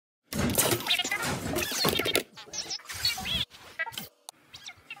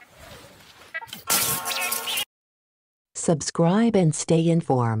Subscribe and stay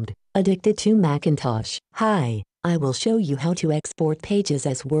informed. Addicted to Macintosh. Hi, I will show you how to export pages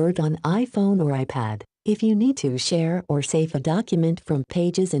as Word on iPhone or iPad. If you need to share or save a document from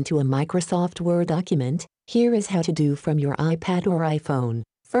Pages into a Microsoft Word document, here is how to do from your iPad or iPhone.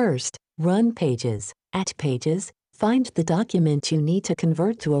 First, run Pages. At Pages, find the document you need to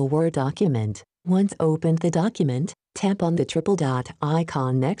convert to a Word document. Once opened the document, tap on the triple dot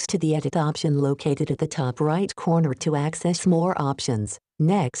icon next to the Edit option located at the top right corner to access more options.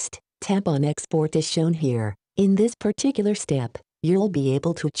 Next, tap on Export as shown here. In this particular step, you'll be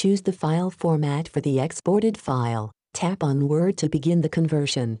able to choose the file format for the exported file. Tap on Word to begin the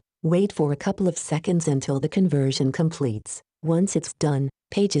conversion. Wait for a couple of seconds until the conversion completes. Once it's done,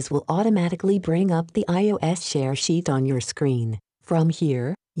 Pages will automatically bring up the iOS share sheet on your screen. From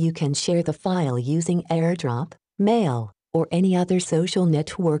here, you can share the file using AirDrop, Mail, or any other social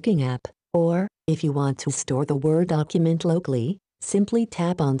networking app. Or, if you want to store the Word document locally, simply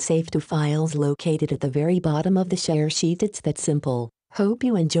tap on Save to Files located at the very bottom of the share sheet. It's that simple. Hope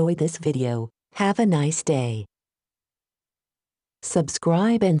you enjoyed this video. Have a nice day.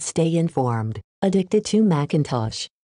 Subscribe and stay informed. Addicted to Macintosh.